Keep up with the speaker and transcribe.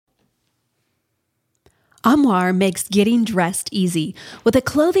Armoire makes getting dressed easy. With a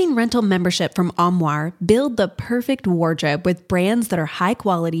clothing rental membership from Armoire, build the perfect wardrobe with brands that are high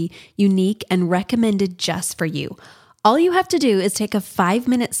quality, unique, and recommended just for you. All you have to do is take a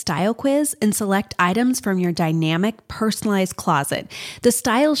 5-minute style quiz and select items from your dynamic, personalized closet. The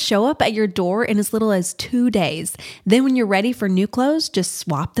styles show up at your door in as little as 2 days. Then when you're ready for new clothes, just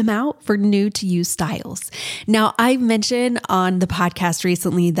swap them out for new-to-use styles. Now, I've mentioned on the podcast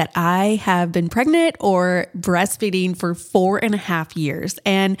recently that I have been pregnant or breastfeeding for 4.5 years.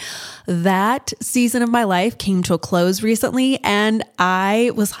 And that season of my life came to a close recently. And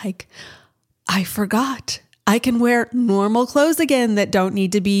I was like, I forgot. I can wear normal clothes again that don't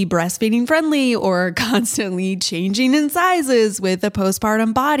need to be breastfeeding friendly or constantly changing in sizes with a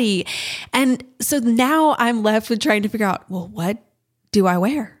postpartum body. And so now I'm left with trying to figure out, well, what do I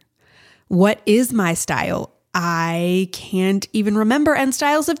wear? What is my style? I can't even remember, and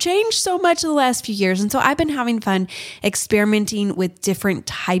styles have changed so much in the last few years. And so I've been having fun experimenting with different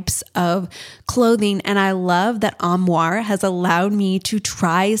types of clothing. And I love that Armoire has allowed me to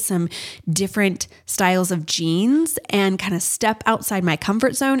try some different styles of jeans and kind of step outside my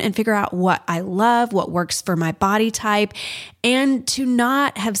comfort zone and figure out what I love, what works for my body type, and to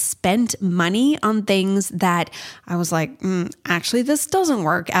not have spent money on things that I was like, actually, this doesn't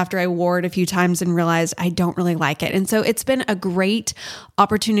work after I wore it a few times and realized I don't really like it. And so it's been a great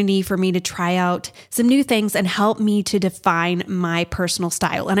opportunity for me to try out some new things and help me to define my personal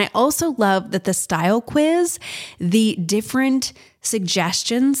style. And I also love that the style quiz, the different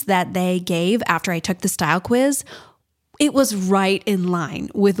suggestions that they gave after I took the style quiz, it was right in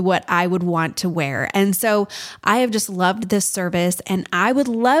line with what I would want to wear. And so I have just loved this service, and I would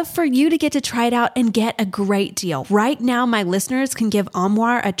love for you to get to try it out and get a great deal. Right now, my listeners can give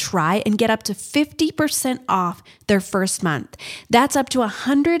Armoire a try and get up to 50% off their first month. That's up to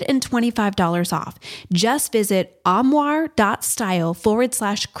 $125 off. Just visit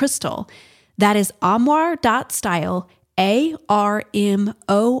armoire.style/crystal. That is armoire.style,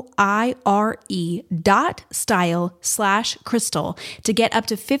 ARMOIRE.style/crystal to get up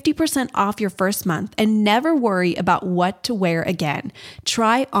to 50% off your first month and never worry about what to wear again.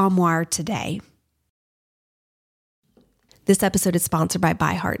 Try Armoire today. This episode is sponsored by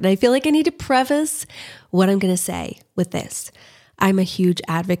ByHeart, and I feel like I need to preface what I'm going to say with this. I'm a huge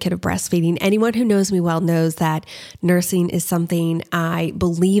advocate of breastfeeding. Anyone who knows me well knows that nursing is something I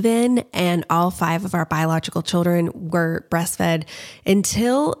believe in, and all 5 of our biological children were breastfed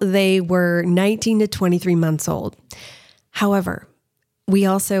until they were 19 to 23 months old. However, we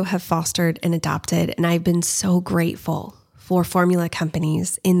also have fostered and adopted, and I've been so grateful for formula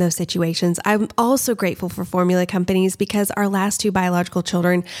companies in those situations. I'm also grateful for formula companies because our last 2 biological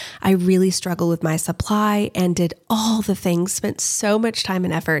children, I really struggled with my supply and did all the things, spent so much time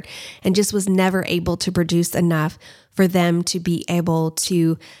and effort, and just was never able to produce enough for them to be able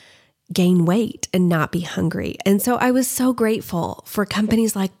to gain weight and not be hungry. And so I was so grateful for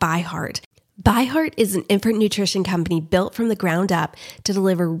companies like ByHeart. ByHeart is an infant nutrition company built from the ground up to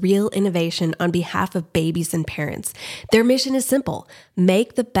deliver real innovation on behalf of babies and parents. Their mission is simple: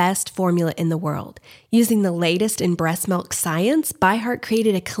 make the best formula in the world. Using the latest in breast milk science, ByHeart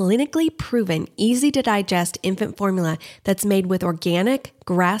created a clinically proven, easy-to-digest infant formula that's made with organic,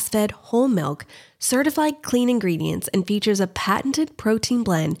 grass-fed whole milk, certified clean ingredients, and features a patented protein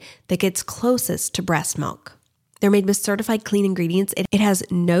blend that gets closest to breast milk. They're made with certified clean ingredients. It has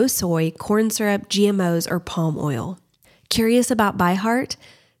no soy, corn syrup, GMOs, or palm oil. Curious about ByHeart?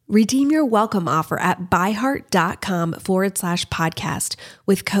 Redeem your welcome offer at byheart.com/podcast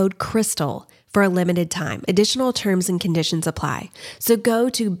with code CRYSTAL for a limited time. Additional terms and conditions apply. So go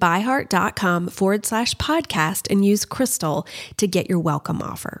to byheart.com/podcast and use CRYSTAL to get your welcome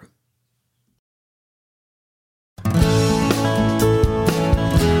offer.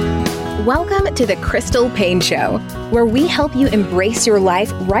 Welcome to the Crystal Paine Show, where we help you embrace your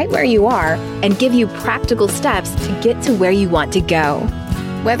life right where you are and give you practical steps to get to where you want to go.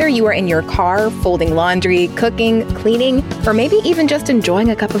 Whether you are in your car, folding laundry, cooking, cleaning, or maybe even just enjoying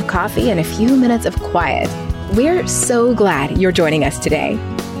a cup of coffee and a few minutes of quiet, we're so glad you're joining us today.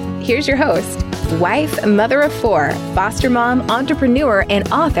 Here's your host, wife, mother of 4, foster mom, entrepreneur,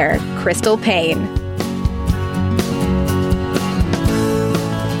 and author, Crystal Paine.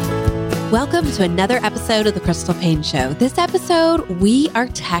 Welcome to another episode of The Crystal Paine Show. This episode, we are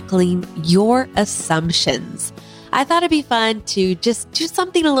tackling your assumptions. I thought it'd be fun to just do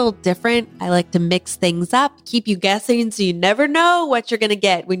something a little different. I like to mix things up, keep you guessing so you never know what you're going to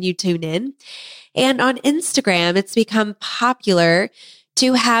get when you tune in. And on Instagram, it's become popular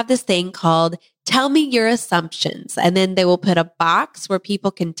to have this thing called tell me your assumptions. And then they will put a box where people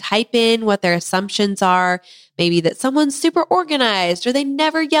can type in what their assumptions are. Maybe that someone's super organized, or they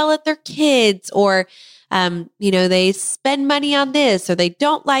never yell at their kids, or, they spend money on this, or they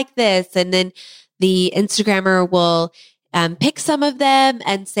don't like this. And then the Instagrammer will pick some of them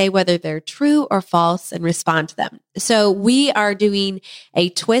and say whether they're true or false and respond to them. So we are doing a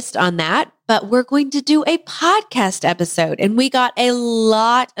twist on that, but we're going to do a podcast episode. And we got a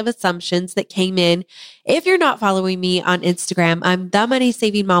lot of assumptions that came in. If you're not following me on Instagram, I'm The Money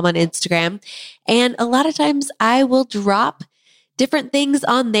Saving Mom on Instagram. And a lot of times I will drop different things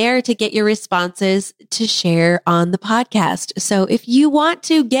on there to get your responses to share on the podcast. So if you want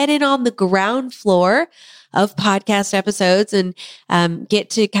to get in on the ground floor of podcast episodes and get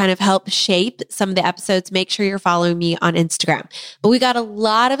to kind of help shape some of the episodes, make sure you're following me on Instagram. But we got a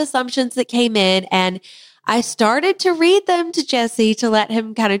lot of assumptions that came in, and I started to read them to Jesse to let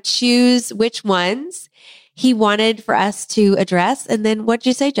him kind of choose which ones he wanted for us to address. And then what'd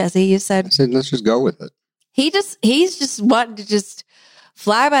you say, Jesse? You said, I said, let's just go with it. He's just wanting to just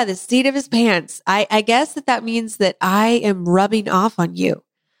fly by the seat of his pants. I guess that means that I am rubbing off on you,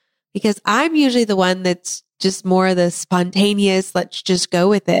 because I'm usually the one that's just more the spontaneous, let's just go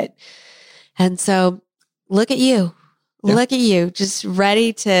with it. And so look at you. Yeah. Look at you, just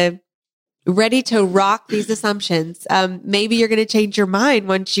ready to rock these assumptions. Maybe you're going to change your mind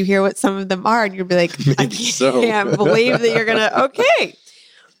once you hear what some of them are, and you'll be like, I can't believe that you're going to, okay.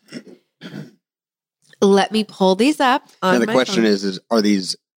 Let me pull these up on now the question phone. is, are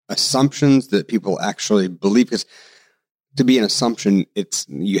these assumptions that people actually believe? Because to be an assumption,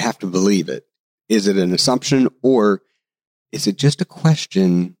 you have to believe it. Is it an assumption, or is it just a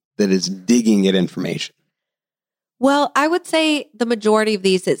question that is digging at information? Well, I would say the majority of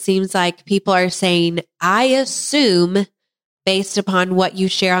these, it seems like people are saying, I assume based upon what you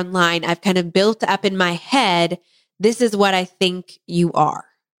share online, I've kind of built up in my head, this is what I think you are.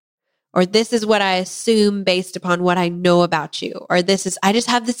 Or this is what I assume based upon what I know about you. Or I just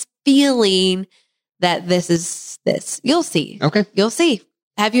have this that this is this. You'll see. Okay. You'll see.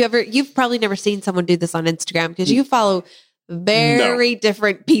 You've probably never seen someone do this on Instagram, because you follow very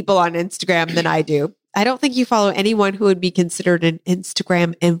different people on Instagram than I do. I don't think you follow anyone who would be considered an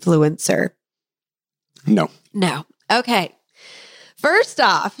Instagram influencer. No. Okay. First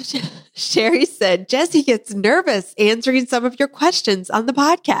off, Sherry said, Jesse gets nervous answering some of your questions on the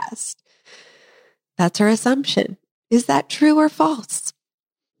podcast. That's her assumption. Is that true or false?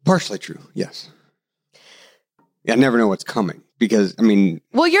 Partially true, yes. I never know what's coming because,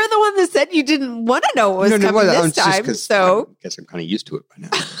 well, you're the one that said you didn't want to know what was coming this time. So I guess I'm kind of used to it by now.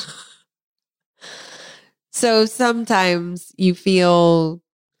 So sometimes you feel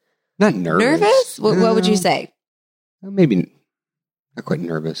not nervous. What would you say? Maybe not quite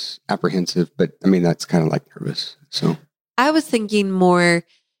nervous, apprehensive, but that's kind of like nervous. So I was thinking more,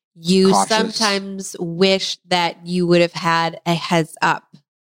 you cautious. Sometimes wish that you would have had a heads up.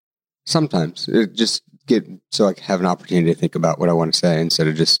 Sometimes just so I have an opportunity to think about what I want to say instead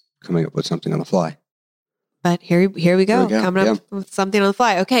of just coming up with something on the fly. But here we go. Coming up with something on the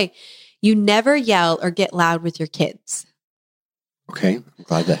fly. Okay. You never yell or get loud with your kids. Okay. I'm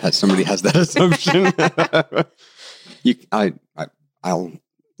glad that somebody has that assumption. I'll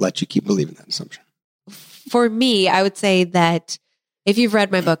let you keep believing that assumption. For me, I would say that if you've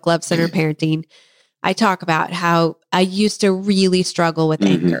read my book, Love Centered Parenting, I talk about how I used to really struggle with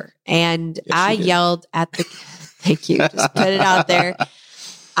anger. And yes, I yelled at the, thank you, just put it out there.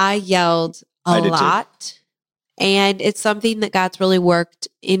 I yelled a lot. And it's something that God's really worked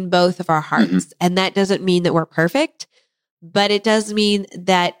in both of our hearts. Mm-hmm. And that doesn't mean that we're perfect, but it does mean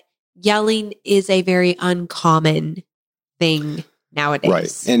that yelling is a very uncommon thing nowadays.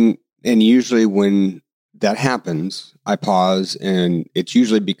 Right. And usually when that happens, I pause, and it's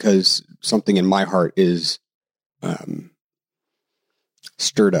usually because something in my heart is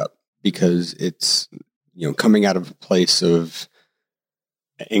stirred up, because it's, coming out of a place of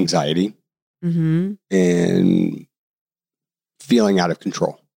anxiety. Mm-hmm. And feeling out of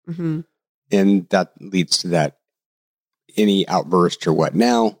control. Mm-hmm. And that leads to that any outburst or what.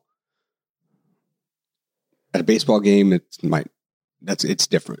 Now, at a baseball game, it's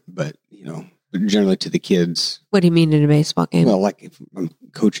different, but generally to the kids. What do you mean in a baseball game? Well, like if I'm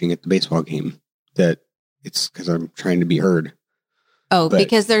coaching at the baseball game, that it's because I'm trying to be heard. Oh,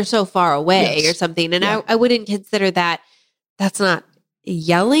 because they're so far away or something. And I wouldn't consider that. That's not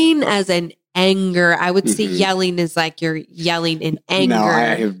yelling as an anger. I would see yelling as like you're yelling in anger. Now,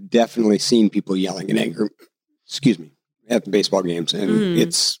 I have definitely seen people yelling in anger, at the baseball games, and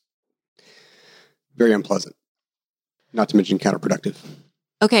it's very unpleasant, not to mention counterproductive.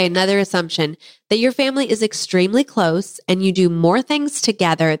 Okay, another assumption that your family is extremely close and you do more things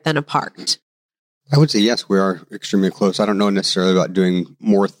together than apart. I would say yes, we are extremely close. I don't know necessarily about doing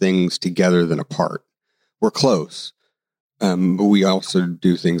more things together than apart. We're close, but we also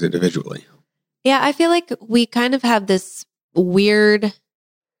do things individually. Yeah, I feel like we kind of have this weird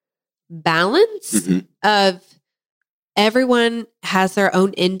balance of everyone has their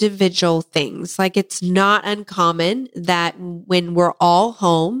own individual things. Like it's not uncommon that when we're all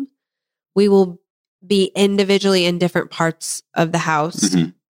home, we will be individually in different parts of the house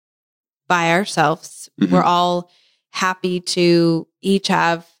by ourselves. We're all happy to each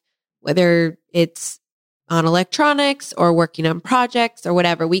have, whether it's on electronics or working on projects or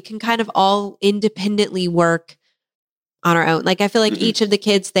whatever, we can kind of all independently work on our own. Like I feel like each of the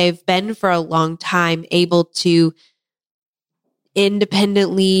kids, they've been for a long time able to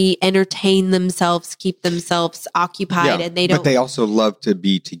independently entertain themselves, keep themselves occupied, and they don't. But they also love to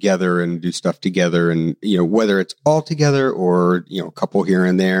be together and do stuff together, and whether it's all together or a couple here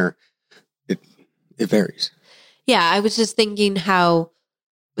and there, it varies. Yeah, I was just thinking how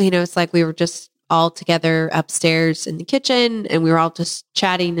it's like we were just all together upstairs in the kitchen, and we were all just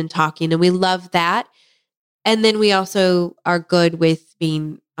chatting and talking, and we love that. And then we also are good with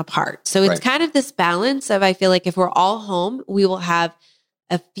being apart. So it's kind of this balance of, I feel like if we're all home, we will have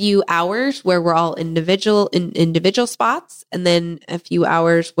a few hours where we're all individual spots, and then a few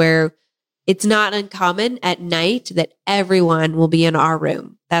hours where it's not uncommon at night that everyone will be in our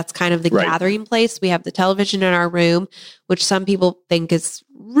room. That's kind of the gathering place. We have the television in our room, which some people think is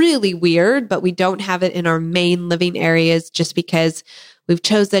really weird, but we don't have it in our main living areas just because we've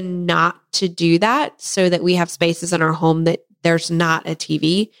chosen not to do that so that we have spaces in our home that there's not a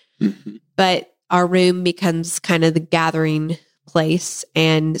TV, but our room becomes kind of the gathering place.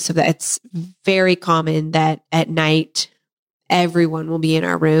 And so that it's very common that at night, everyone will be in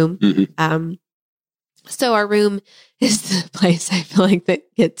our room. So our room is the place I feel like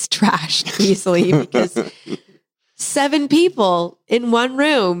that gets trashed easily because 7 people in one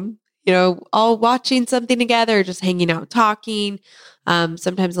room, all watching something together, just hanging out, talking,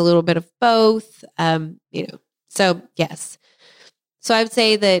 sometimes a little bit of both, so yes. So I would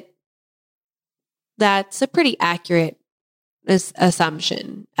say that that's a pretty accurate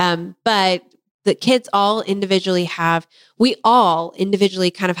assumption. But the kids we all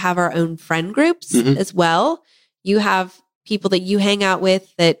individually kind of have our own friend groups as well. You have people that you hang out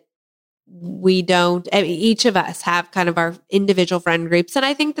with that we don't. I mean, each of us have kind of our individual friend groups. And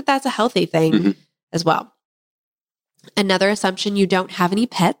I think that that's a healthy thing as well. Another assumption, you don't have any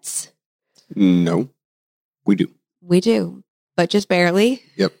pets. No, we do. We do, but just barely.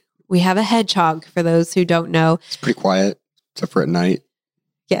 Yep. We have a hedgehog, for those who don't know. It's pretty quiet, except for at night.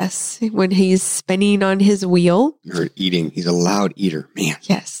 Yes, when he's spinning on his wheel. Or eating. He's a loud eater, man.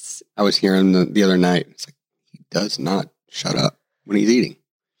 Yes. I was hearing the other night. It's like, he does not shut up when he's eating.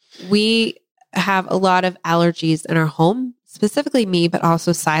 We have a lot of allergies in our home, specifically me, but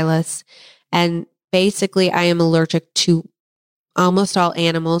also Silas. And basically, I am allergic to almost all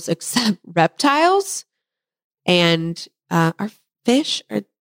animals except reptiles and our fish. Are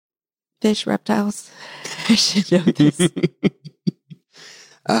fish reptiles? I should know this.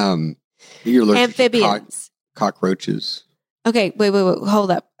 You're allergic amphibians. to cockroaches. Okay, wait,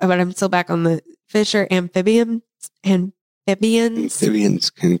 hold up. But I'm still back on the fish or amphibians. Amphibians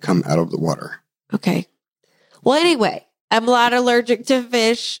can come out of the water. Okay. Well, anyway, I'm not allergic to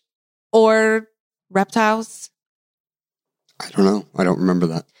fish or reptiles. I don't know. I don't remember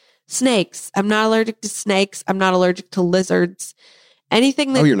that. Snakes. I'm not allergic to snakes. I'm not allergic to lizards.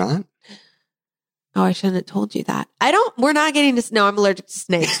 Anything that... Oh, you're not? Oh, I shouldn't have told you that. We're not getting to... No, I'm allergic to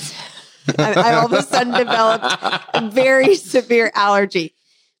snakes. I all of a sudden developed a very severe allergy.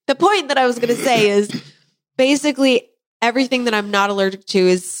 The point that I was going to say is basically everything that I'm not allergic to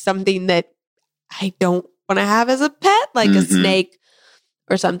is something that I don't want to have as a pet, like a snake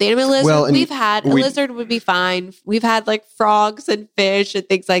or something. I mean, lizard, a lizard would be fine. We've had like frogs and fish and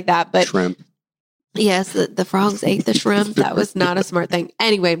things like that. But shrimp. Yes, the frogs ate the shrimp. That was not a smart thing.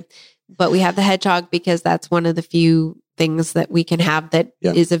 Anyway, but we have the hedgehog because that's one of the few things that we can have that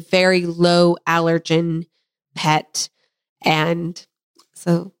is a very low allergen pet. And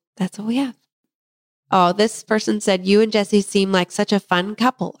so that's what we have. Oh, this person said, you and Jesse seem like such a fun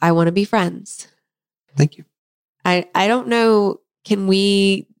couple. I want to be friends. Thank you. I don't know.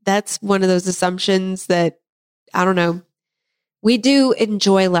 That's one of those assumptions that, I don't know. We do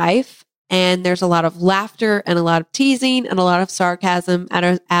enjoy life, and there's a lot of laughter and a lot of teasing and a lot of sarcasm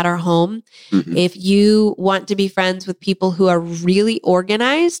at our home. If you want to be friends with people who are really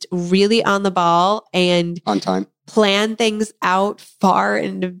organized, really on the ball, and on time, plan things out far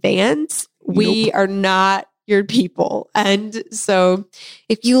in advance, we are not your people. And so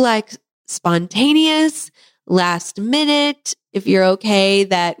if you like spontaneous, last minute, if you're okay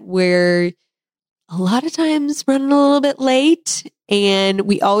that we're a lot of times running a little bit late and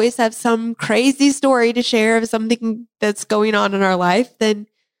we always have some crazy story to share of something that's going on in our life, then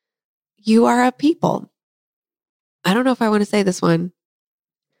you are a people. I don't know if I want to say this one.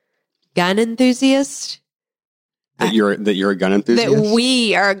 Gun enthusiast. That you're a gun enthusiast? That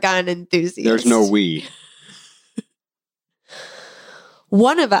we are a gun enthusiast. There's no we.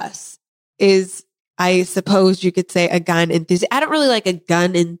 One of us is, I suppose you could say, a gun enthusiast. I don't really like a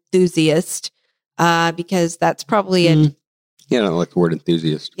gun enthusiast because that's probably Yeah, I don't like the word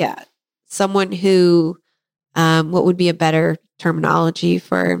enthusiast. Yeah. Someone who, what would be a better terminology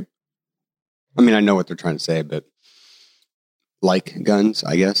for? I mean, I know what they're trying to say, but like guns,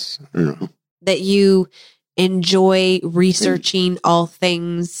 I guess. I don't know. That you enjoy researching all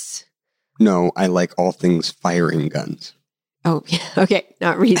things. No, I like all things firing guns. Oh, yeah. Okay.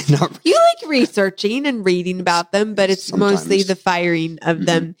 Not reading. You like researching and reading about them, but it's mostly the firing of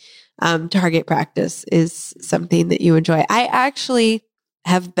them. Target practice is something that you enjoy. I actually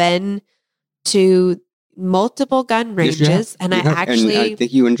have been to multiple gun ranges, and I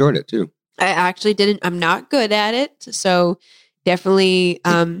think you enjoyed it too. I actually didn't. I'm not good at it, so definitely.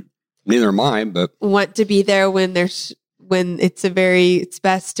 Neither am I, but want to be there when it's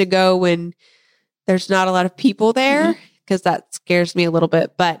best to go when there's not a lot of people there, because that scares me a little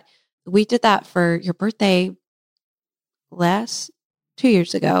bit. But we did that for your birthday 2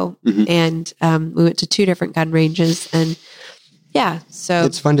 years ago, and we went to 2 different gun ranges, and yeah, so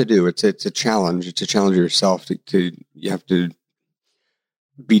it's fun to do. It's a challenge. It's a challenge yourself to you have to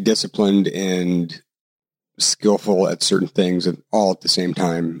be disciplined and skillful at certain things all at the same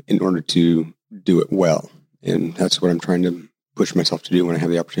time in order to do it well. And that's what I'm trying to push myself to do when I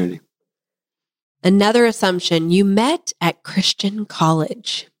have the opportunity. Another assumption, you met at Christian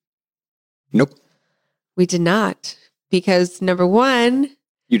college. Nope. We did not, because number one,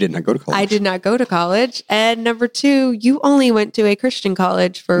 you did not go to college. I did not go to college. And number 2, you only went to a Christian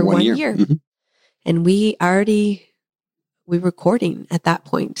college for 1 year. And we recording at that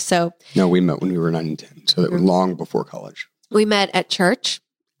point. So no, we met when we were 9 and 10. So that was long before college. We met at church,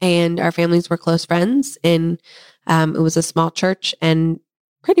 and our families were close friends. And it was a small church, and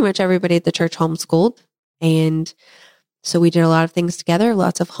pretty much everybody at the church homeschooled. And so we did a lot of things together,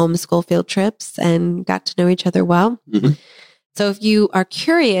 lots of homeschool field trips, and got to know each other well. So if you are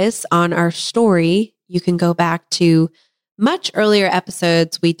curious on our story, you can go back to much earlier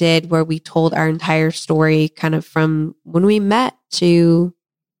episodes we did where we told our entire story kind of from when we met to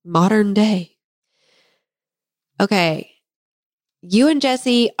modern day. Okay. You and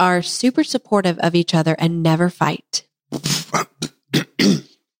Jesse are super supportive of each other and never fight. I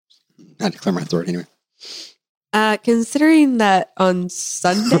had to clear my throat anyway. Considering that on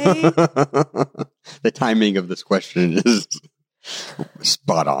Sunday... The timing of this question is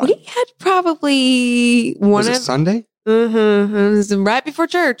spot on. We had probably one Was it Sunday? It was right before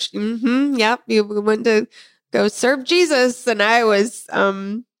church. Yep. We went to go serve Jesus, and I was,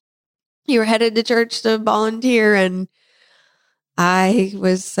 you were headed to church to volunteer, and I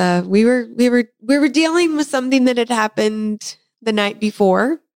was, we were dealing with something that had happened the night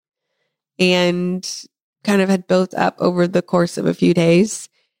before and kind of had built up over the course of a few days,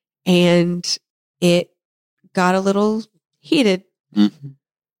 and it got a little heated,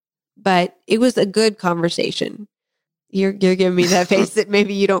 but it was a good conversation. You're giving me that face that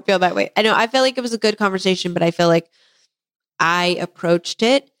maybe you don't feel that way. I know I feel like it was a good conversation, but I feel like I approached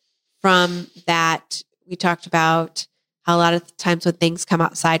it from that. We talked about how a lot of times when things come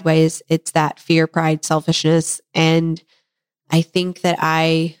out sideways, it's that fear, pride, selfishness. And I think that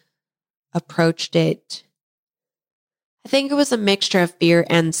I approached it. I think it was a mixture of fear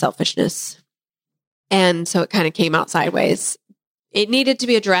and selfishness. And so it kind of came out sideways. It needed to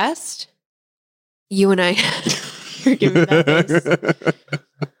be addressed. You and I... You're giving me that face.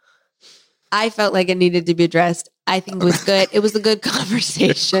 I felt like it needed to be addressed. I think it was good. It was a good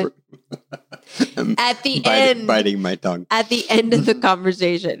conversation. At the end, biting my tongue. At the end of the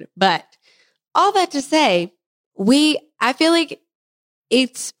conversation. But all that to say, I feel like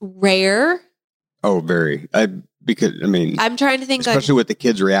it's rare. Oh, very. I'm trying to think, especially with the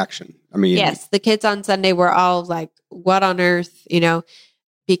kids' reaction. Yes, the kids on Sunday were all like, "What on earth?"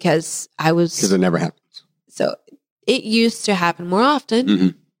 Because it never happens. So. It used to happen more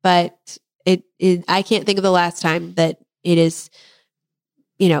often, but I can't think of the last time that it is,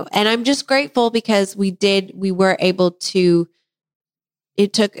 and I'm just grateful because we were able to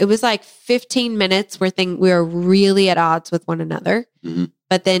it was like 15 minutes where we were really at odds with one another. Mm-hmm.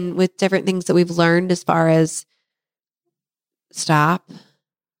 But then with different things that we've learned as far as stop,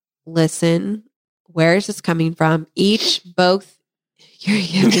 listen, where is this coming from? Both, you're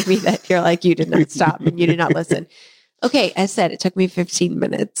giving me that you're like, you did not stop and you did not listen. Okay, I said it took me 15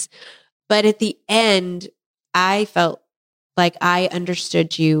 minutes. But at the end, I felt like I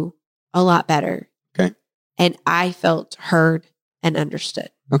understood you a lot better. Okay. And I felt heard and understood.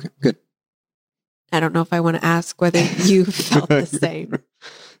 Okay, good. I don't know if I want to ask whether you felt the same.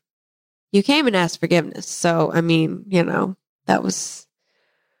 You came and asked forgiveness. So, I mean, that was,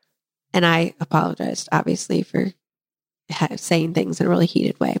 and I apologized, obviously, for saying things in a really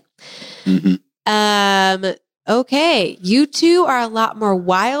heated way. Mm-hmm. Okay. You two are a lot more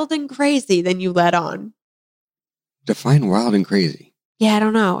wild and crazy than you let on. Define wild and crazy. Yeah, I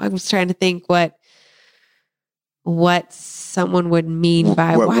don't know. I was trying to think what someone would mean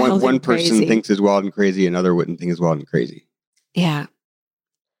by wild and crazy. One person thinks is wild and crazy, another wouldn't think is wild and crazy. Yeah.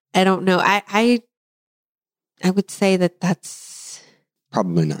 I don't know. I would say that's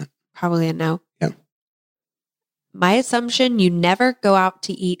probably not. Probably a no. Yeah. My assumption, you never go out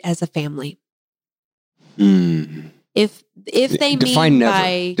to eat as a family. If they define mean never.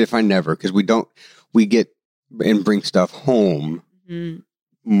 by Define never, because we get and bring stuff home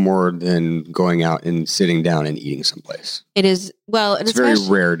more than going out and sitting down and eating someplace. It is, well, and it's very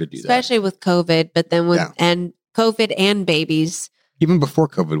rare to do that. Especially with COVID, but then and COVID and babies. Even before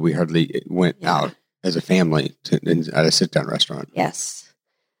COVID, we hardly went out as a family at a sit-down restaurant. Yes.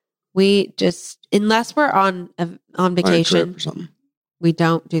 We just, unless we're on vacation, or something. We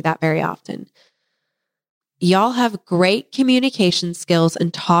don't do that very often. Y'all have great communication skills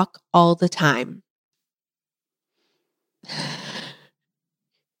and talk all the time.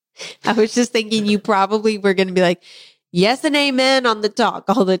 I was just thinking you probably were going to be like, yes and amen on the talk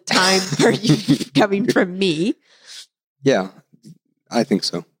all the time for you coming from me. Yeah, I think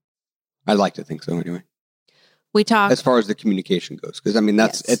so. I like to think so anyway. We talk as far as the communication goes, because I mean,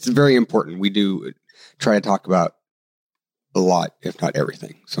 it's very important. We do try to talk about a lot, if not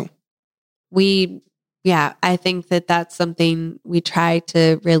everything. So I think that's something we try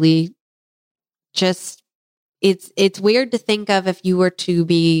to really just, it's weird to think of if you were to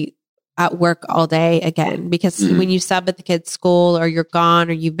be at work all day again, because when you sub at the kids' school or you're gone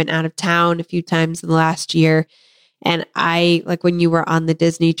or you've been out of town a few times in the last year. And I, like when you were on the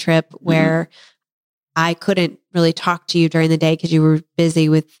Disney trip where I couldn't really talk to you during the day because you were busy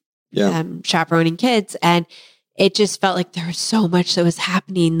with chaperoning kids. And it just felt like there was so much that was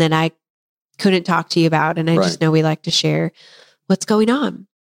happening that I couldn't talk to you about. And I just know we like to share what's going on.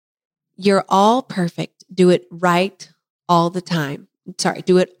 You're all perfect. Do it right all the time. Sorry,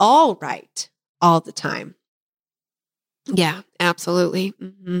 do it all right all the time. Yeah, absolutely.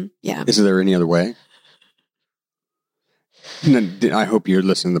 Mm-hmm. Yeah. Is there any other way? I hope you're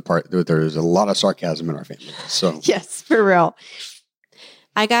listening to the part that there's a lot of sarcasm in our family. So yes, for real.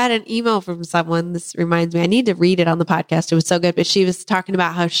 I got an email from someone. This reminds me, I need to read it on the podcast. It was so good. But she was talking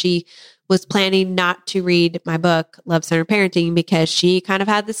about how she was planning not to read my book, Love Centered Parenting, because she kind of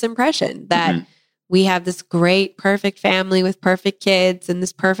had this impression that we have this great, perfect family with perfect kids and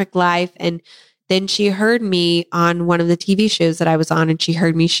this perfect life. And then she heard me on one of the TV shows that I was on, and she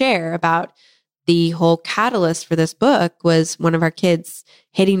heard me share about the whole catalyst for this book was one of our kids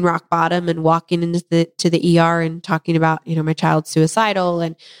hitting rock bottom and walking into the ER and talking about, my child's suicidal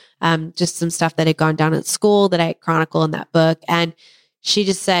and just some stuff that had gone down at school that I chronicle in that book. And she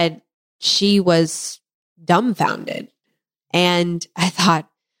just said she was dumbfounded. And I thought,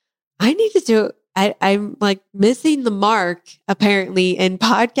 I need to do I'm like missing the mark apparently in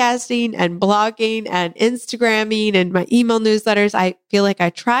podcasting and blogging and Instagramming and my email newsletters. I feel like I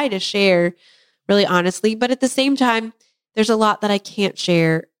try to share really honestly, but at the same time, there's a lot that I can't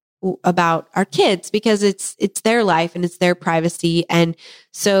share about our kids because it's their life and it's their privacy. And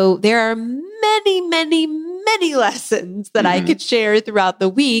so there are many, many, many lessons that I could share throughout the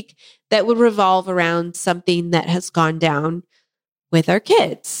week that would revolve around something that has gone down with our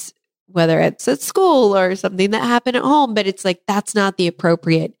kids, whether it's at school or something that happened at home. But it's like, that's not the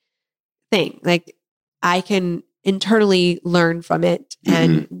appropriate thing. Like I can internally learn from it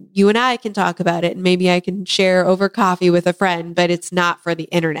and you and I can talk about it and maybe I can share over coffee with a friend, but it's not for the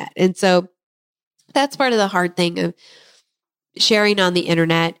internet. And so that's part of the hard thing of sharing on the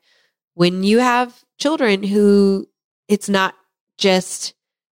internet when you have children who it's not just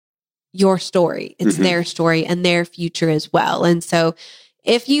your story, it's their story and their future as well. And so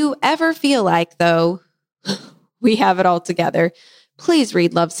if you ever feel like though we have it all together, please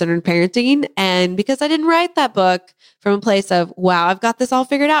read Love Centered Parenting. And because I didn't write that book from a place of, wow, I've got this all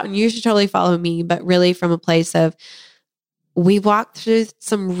figured out and you should totally follow me, but really from a place of, we've walked through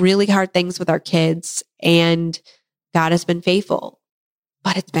some really hard things with our kids and God has been faithful,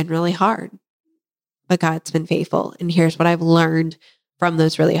 but it's been really hard. But God's been faithful. And here's what I've learned from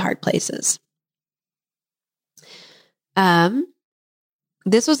those really hard places.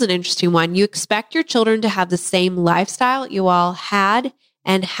 This was an interesting one. You expect your children to have the same lifestyle you all had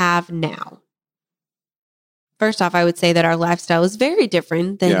and have now. First off, I would say that our lifestyle is very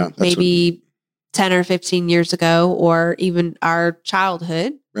different than maybe 10 or 15 years ago, or even our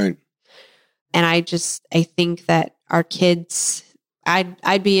childhood. Right. And I think that our kids,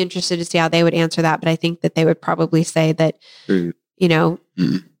 I'd be interested to see how they would answer that, but I think that they would probably say that,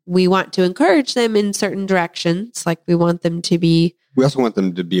 we want to encourage them in certain directions. Like we want them to be. We also want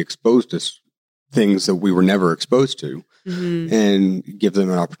them to be exposed to things that we were never exposed to, and give them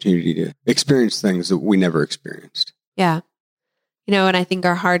an opportunity to experience things that we never experienced. Yeah. And I think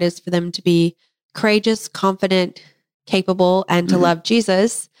our heart is for them to be courageous, confident, capable, and to love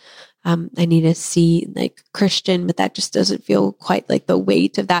Jesus. I need to see like Christian, but that just doesn't feel quite like the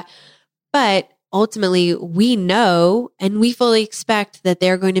weight of that. But ultimately, we know and we fully expect that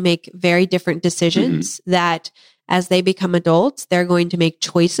they're going to make very different decisions, that as they become adults, they're going to make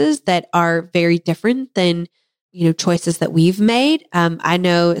choices that are very different than, choices that we've made. I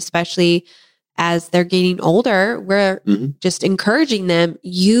know, especially as they're getting older, we're just encouraging them,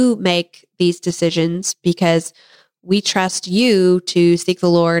 you make these decisions because we trust you to seek the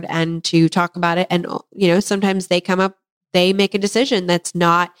Lord and to talk about it. And, sometimes they make a decision that's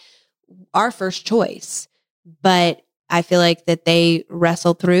not our first choice, but I feel like that they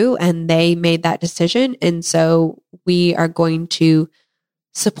wrestled through and they made that decision. And so we are going to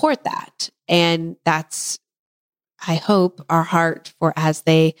support that. And that's, I hope, our heart for as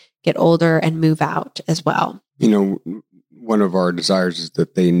they get older and move out as well. One of our desires is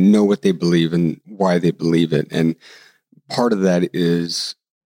that they know what they believe and why they believe it. And part of that is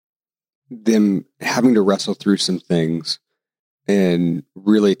them having to wrestle through some things and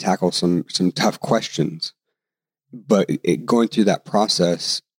really tackle some tough questions. But going through that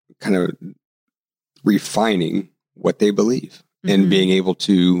process, kind of refining what they believe and being able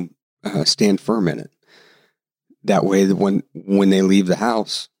to stand firm in it. That way, when they leave the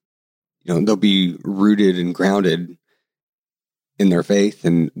house, they'll be rooted and grounded in their faith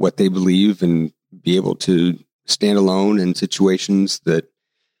and what they believe, and be able to stand alone in situations that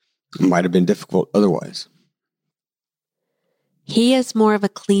might have been difficult otherwise. He is more of a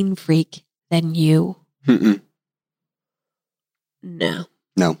clean freak than you. No.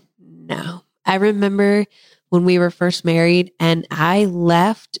 I remember when we were first married and I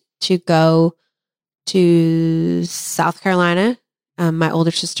left to go to South Carolina. My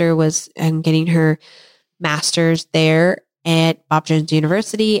older sister was getting her master's there at Bob Jones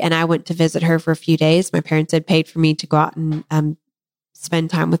University, and I went to visit her for a few days. My parents had paid for me to go out and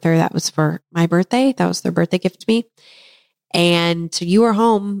spend time with her. That was for my birthday. That was their birthday gift to me. And so you were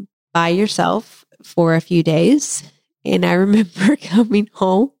home by yourself for a few days. And I remember coming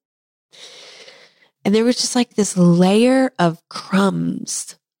home and there was just like this layer of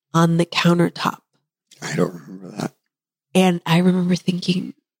crumbs on the countertop. I don't remember that. And I remember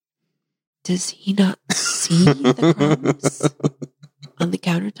thinking, does he not see the crumbs on the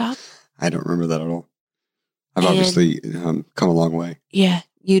countertop? I don't remember that at all. I've obviously come a long way. Yeah,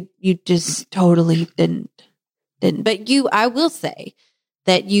 you just totally didn't. But I will say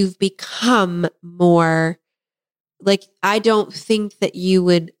that you've become more like, I don't think that you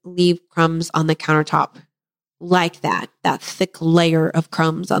would leave crumbs on the countertop like that thick layer of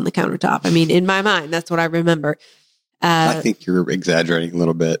crumbs on the countertop. I mean, in my mind, that's what I remember. I think you're exaggerating a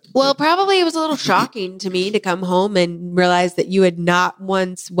little bit. Well, probably it was a little shocking to me to come home and realize that you had not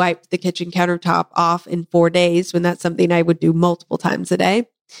once wiped the kitchen countertop off in 4 days, when that's something I would do multiple times a day.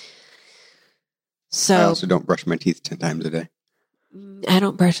 So I also don't brush my teeth 10 times a day. I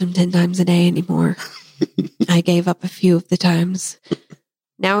don't brush them 10 times a day anymore. I gave up a few of the times.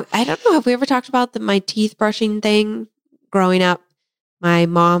 Now, I don't know, have we ever talked about my teeth brushing thing? Growing up, my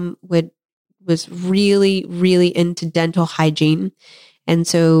mom was really, really into dental hygiene. And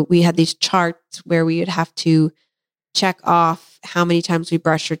so we had these charts where we would have to check off how many times we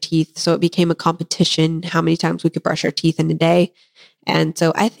brush our teeth. So it became a competition, how many times we could brush our teeth in a day. And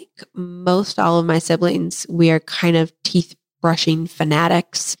so I think most all of my siblings, we are kind of teeth brushing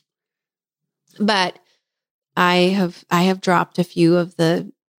fanatics. But I have dropped a few of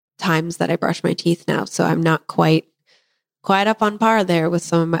the times that I brush my teeth now. So I'm not quite up on par there with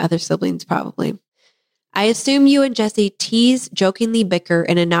some of my other siblings, probably. I assume you and Jesse tease, jokingly bicker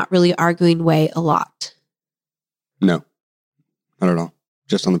in a not really arguing way a lot. No, not at all.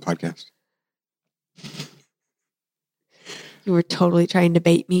 Just on the podcast. You were totally trying to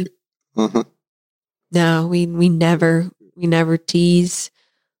bait me. Uh-huh. No, we never tease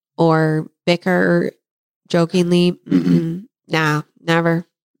or bicker jokingly. Mm-mm. Nah, never.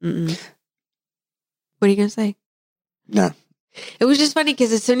 Mm-mm. What are you going to say? Nah. It was just funny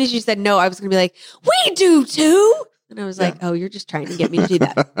because as soon as you said no, I was going to be like, we do too. And I was like, oh, you're just trying to get me to do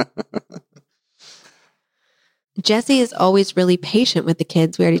that. Jesse is always really patient with the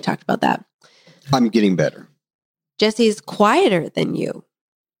kids. We already talked about that. I'm getting better. Jesse is quieter than you.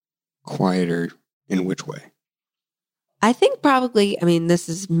 Quieter in which way? I think probably, this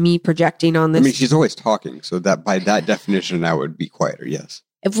is me projecting on this. She's always talking. So that by that definition, I would be quieter. Yes.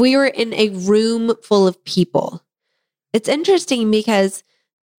 If we were in a room full of people, it's interesting because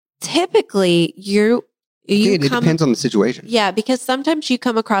typically it depends on the situation. Yeah, because sometimes you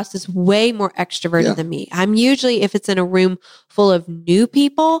come across as way more extroverted than me. I'm usually, if it's in a room full of new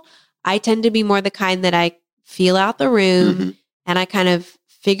people, I tend to be more the kind that I feel out the room and I kind of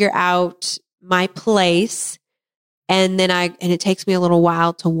figure out my place. And then it takes me a little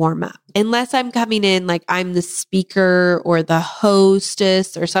while to warm up. Unless I'm coming in like I'm the speaker or the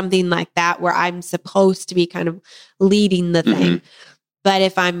hostess or something like that, where I'm supposed to be kind of leading the thing. But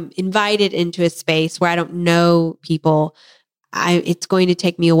if I'm invited into a space where I don't know people, it's going to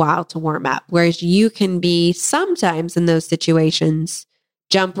take me a while to warm up. Whereas you can be sometimes in those situations,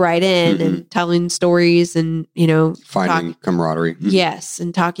 jump right in and telling stories and, finding camaraderie. Yes.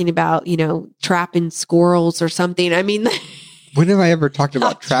 And talking about, trapping squirrels or something. When have I ever talked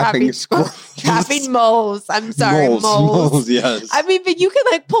about trapping squirrels? Trapping moles. I'm sorry. Moles, yes. But you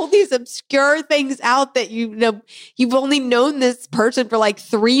can pull these obscure things out that you've only known this person for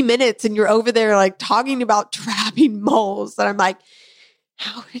 3 minutes and you're over there talking about trapping moles. And I'm like,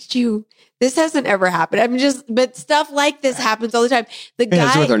 how did you... This hasn't ever happened. But stuff like this happens all the time.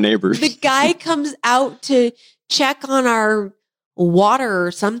 It's with our neighbors. The guy comes out to check on our water or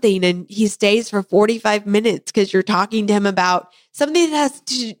something, and he stays for 45 minutes because you're talking to him about something that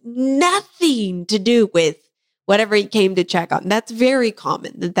has nothing to do with whatever he came to check on. That's very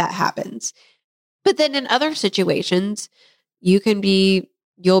common that happens. But then in other situations,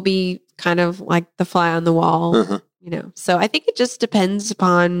 you'll be kind of like the fly on the wall. So I think it just depends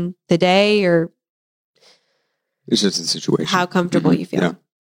upon the day or it's just a situation. How comfortable you feel. Yeah.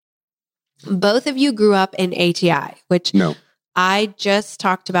 Both of you grew up in ATI, which I just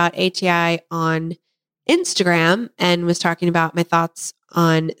talked about ATI on Instagram and was talking about my thoughts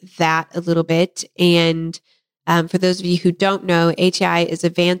on that a little bit. And for those of you who don't know, ATI is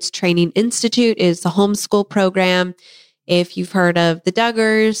Advanced Training Institute, is the homeschool program. If you've heard of the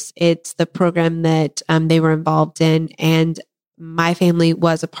Duggars, it's the program that they were involved in. And my family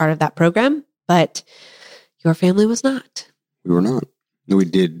was a part of that program, but your family was not. We were not. We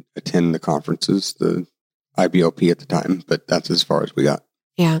did attend the conferences, the IBLP at the time, but that's as far as we got.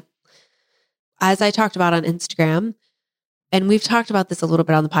 Yeah. As I talked about on Instagram, and we've talked about this a little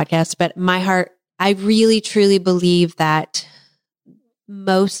bit on the podcast, but my heart, I really, truly believe that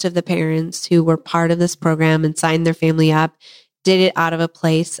most of the parents who were part of this program and signed their family up did it out of a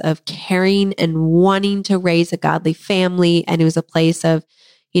place of caring and wanting to raise a godly family. And it was a place of,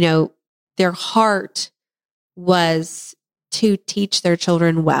 their heart was to teach their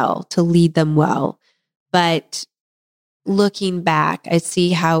children well, to lead them well. But looking back, I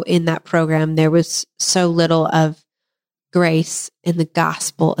see how in that program there was so little of grace and the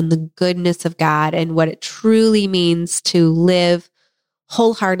gospel and the goodness of God and what it truly means to live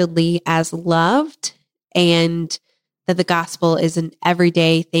wholeheartedly as loved, and that the gospel is an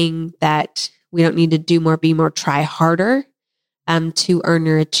everyday thing that we don't need to do more, be more, try harder to earn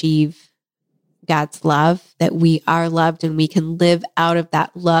or achieve God's love, that we are loved and we can live out of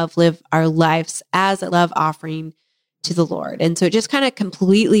that love, live our lives as a love offering to the Lord. And so it just kind of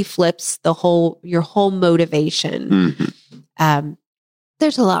completely flips your whole motivation.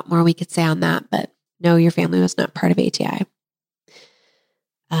 There's a lot more we could say on that, but no, your family was not part of ATI.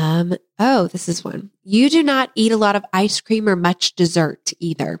 This is one. You do not eat a lot of ice cream or much dessert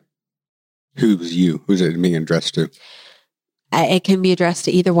either. Who's you? Who's it being addressed to? It can be addressed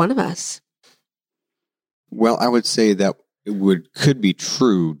to either one of us. Well, I would say that it could be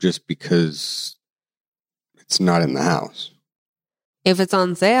true just because it's not in the house. If it's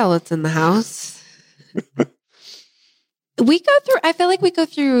on sale, it's in the house. I feel like we go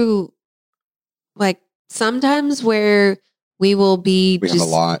through sometimes where we'll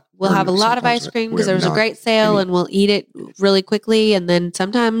have a lot of ice cream because there was a great sale and we'll eat it really quickly. And then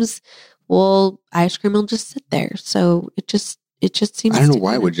sometimes well, ice cream will just sit there. So it just seems. I don't know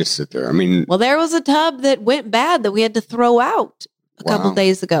why it would just sit there. I mean, well, there was a tub that went bad that we had to throw out a couple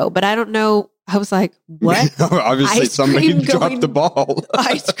days ago, but I don't know. I was like, what? Obviously, somebody dropped the ball.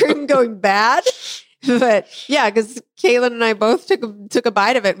 Ice cream going bad. But yeah, because Kaylin and I both took a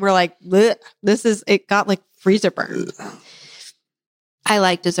bite of it and we're like, it got like freezer burn. I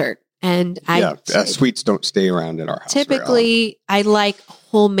like dessert. And sweets don't stay around in our house. Typically, I like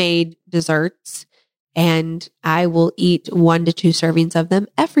homemade desserts and I will eat 1 to 2 servings of them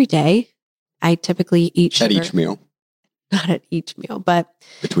every day. I typically eat sugar. At each meal. Not at each meal, but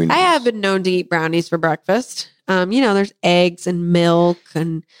I have been known to eat brownies for breakfast. There's eggs and milk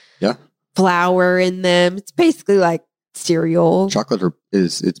and flour in them. It's basically like cereal. Chocolate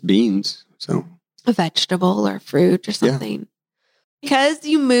it's beans, so a vegetable or fruit or something. Yeah. Because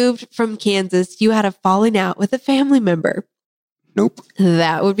you moved from Kansas, you had a falling out with a family member. Nope.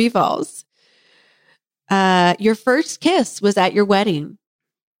 That would be false. Your first kiss was at your wedding.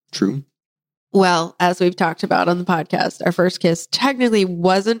 True. Well, as we've talked about on the podcast, our first kiss technically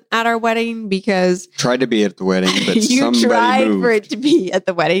wasn't at our wedding because... Tried to be at the wedding, but you somebody tried moved. for it to be at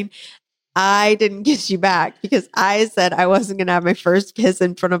the wedding. I didn't kiss you back because I said I wasn't going to have my first kiss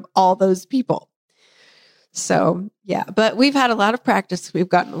in front of all those people. So, yeah. But we've had a lot of practice. We've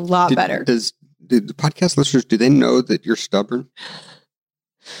gotten a lot better. Do the podcast listeners, do they know that you're stubborn?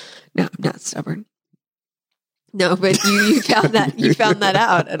 No, I'm not stubborn. No, but you found that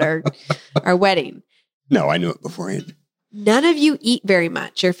out at our wedding. No, I knew it beforehand. None of you eat very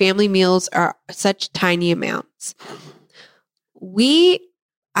much. Your family meals are such tiny amounts.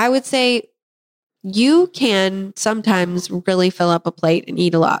 I would say you can sometimes really fill up a plate and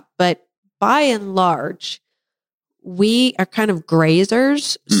eat a lot, but by and large, we are kind of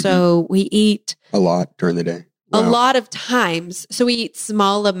grazers. Mm-hmm. So we eat a lot during the day. Wow. A lot of times. So we eat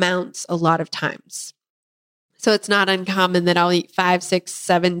small amounts a lot of times. So it's not uncommon that I'll eat 5, 6,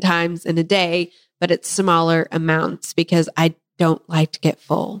 7 times in a day, but it's smaller amounts because I don't like to get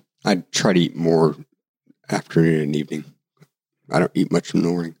full. I try to eat more afternoon and evening. I don't eat much in the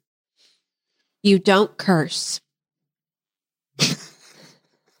morning. You don't curse.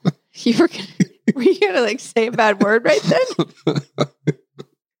 Were you gonna like say a bad word right then?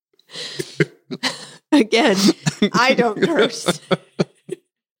 Again, I don't curse.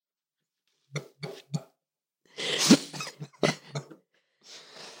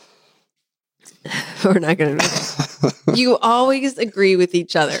 We're not going to. You always agree with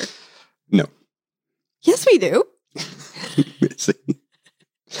each other. No. Yes, we do.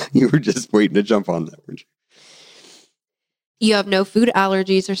 You were just waiting to jump on that, weren't you? You have no food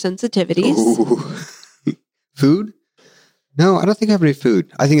allergies or sensitivities. Ooh. Food? No, I don't think I have any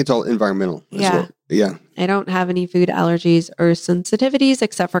food. I think it's all environmental. Yeah. Yeah. I don't have any food allergies or sensitivities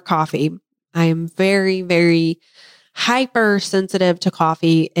except for coffee. I am very, very hypersensitive to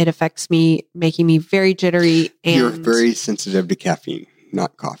coffee. It affects me, making me very jittery. And you're very sensitive to caffeine,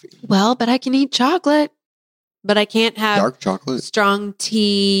 not coffee. Well, but I can eat chocolate, but I can't have dark chocolate, strong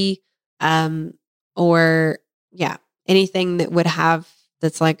tea, or anything that would have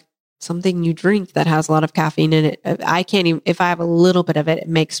that's like something you drink that has a lot of caffeine in it. I can't even, if I have a little bit of it, it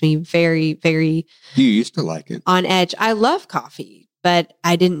makes me very, very. You used to like it. On edge. I love coffee, but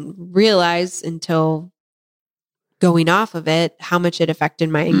I didn't realize until going off of it how much it affected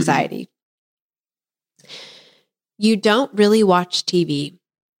my anxiety. Mm-hmm. You don't really watch TV.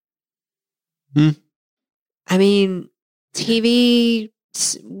 I mean, TV,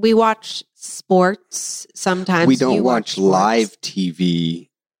 we watch sports sometimes. We don't watch live TV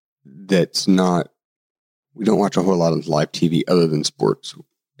that's not, we don't watch a whole lot of live TV other than sports.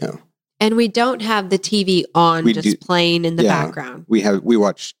 No. And we don't have the TV on playing in the background. We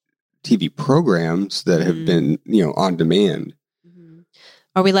watch TV programs that have been, on demand. Mm-hmm.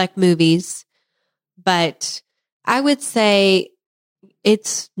 Or we like movies. But I would say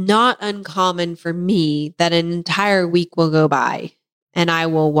it's not uncommon for me that an entire week will go by and I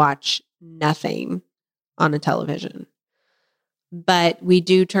will watch nothing on a television. But we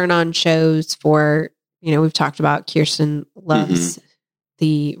do turn on shows for, we've talked about Kirsten loves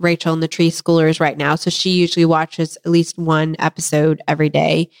the Rachel and the Tree Schoolers right now. So she usually watches at least one episode every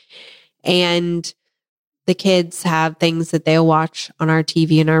day. And the kids have things that they'll watch on our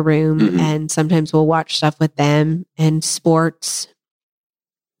TV in our room. Mm-hmm. And sometimes we'll watch stuff with them and sports.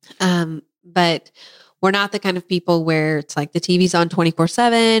 But we're not the kind of people where it's like the TV's on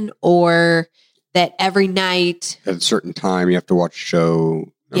 24/7 or that every night at a certain time you have to watch a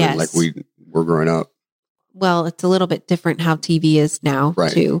show. Yes. Like we were growing up. Well, it's a little bit different how TV is now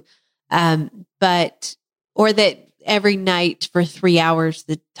too. Or that every night for 3 hours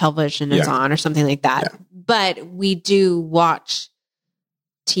the television is on or something like that. Yeah. But we do watch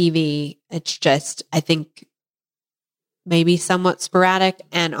TV. It's just, I think, maybe somewhat sporadic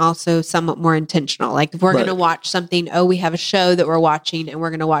and also somewhat more intentional. Like if we're going to watch something, we have a show that we're watching and we're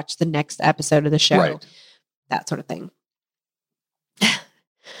going to watch the next episode of the show, that sort of thing.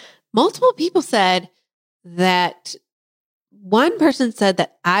 Multiple people said that one person said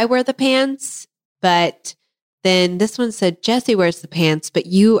that I wear the pants, but then this one said Jesse wears the pants, but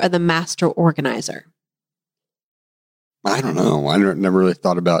you are the master organizer. I don't know. I never really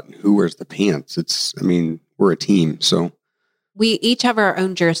thought about who wears the pants. We're a team, so. We each have our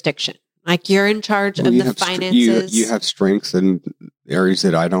own jurisdiction. Like you're in charge of the finances. You have strengths in areas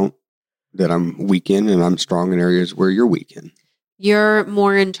that I don't, that I'm weak in, and I'm strong in areas where you're weak in. You're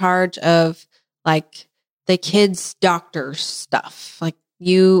more in charge of like the kids' doctor stuff. Like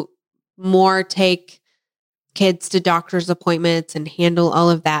you more take kids to doctor's appointments and handle all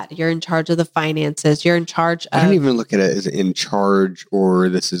of that. You're in charge of the finances. You're in charge of... I don't even look at it as in charge or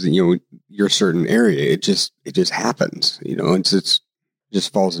this is, your certain area. It just happens, it's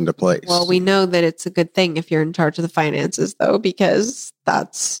just falls into place. Well, we know that it's a good thing if you're in charge of the finances though, because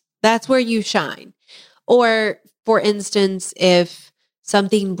that's where you shine. Or for instance, if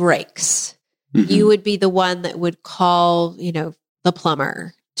something breaks, you would be the one that would call, the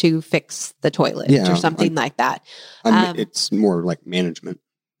plumber to fix the toilet or something like that. It's more like management.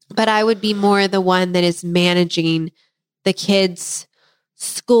 But I would be more the one that is managing the kids'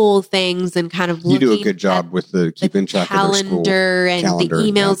 school things and kind of looking You do a good job with the keeping track of their school calendar and the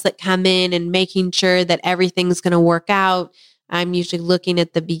emails that come in and making sure that everything's going to work out. I'm usually looking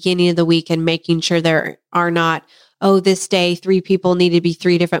at the beginning of the week and making sure there are not, this day 3 people need to be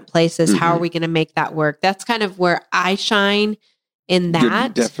 3 different places. How are we going to make that work? That's kind of where I shine in that.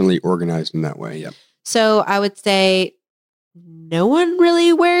 You're definitely organized in that way. Yeah. So I would say no one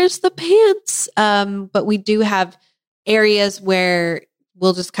really wears the pants. But we do have areas where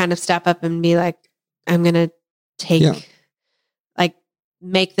we'll just kind of step up and be like, I'm going to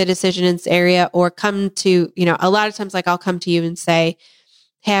make the decision in this area or come to, a lot of times, like I'll come to you and say,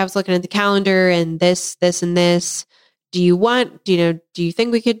 hey, I was looking at the calendar and this, and this. Do you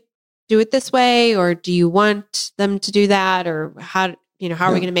think we could do it this way? Or do you want them to do that? Or how are we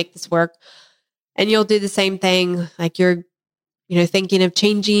going to make this work? And you'll do the same thing. Like you're, thinking of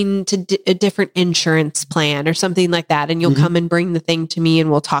changing to a different insurance plan or something like that. And you'll come and bring the thing to me and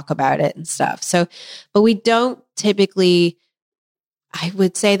we'll talk about it and stuff. So, but we don't typically, I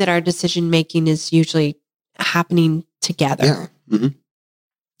would say that our decision-making is usually happening together. Yeah.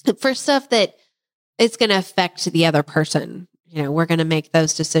 For stuff that it's going to affect the other person, we're going to make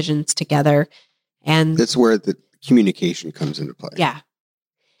those decisions together. And that's where the communication comes into play. Yeah.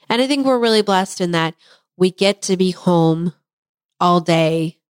 And I think we're really blessed in that we get to be home all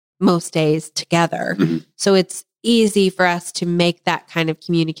day, most days together. So it's easy for us to make that kind of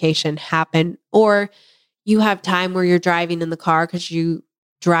communication happen. Or you have time where you're driving in the car because you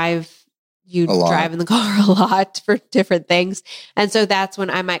drive in the car a lot for different things. And so that's when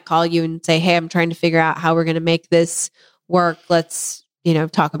I might call you and say, hey, I'm trying to figure out how we're going to make this work. Let's,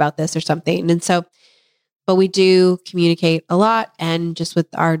 talk about this or something. And so, but we do communicate a lot, and just with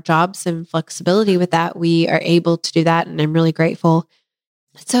our jobs and flexibility with that, we are able to do that. And I'm really grateful.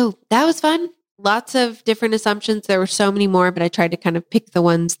 So that was fun. Lots of different assumptions. There were so many more, but I tried to kind of pick the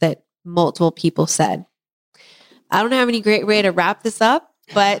ones that multiple people said. I don't have any great way to wrap this up,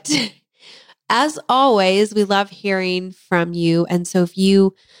 but as always, we love hearing from you. And so if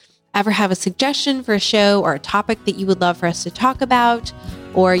you ever have a suggestion for a show or a topic that you would love for us to talk about,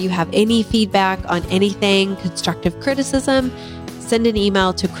 or you have any feedback on anything, constructive criticism, send an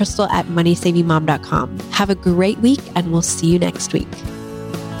email to crystal@moneysavingmom.com. Have a great week, and we'll see you next week.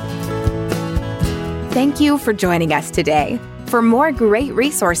 Thank you for joining us today. For more great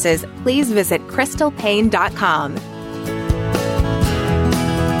resources, please visit crystalpaine.com.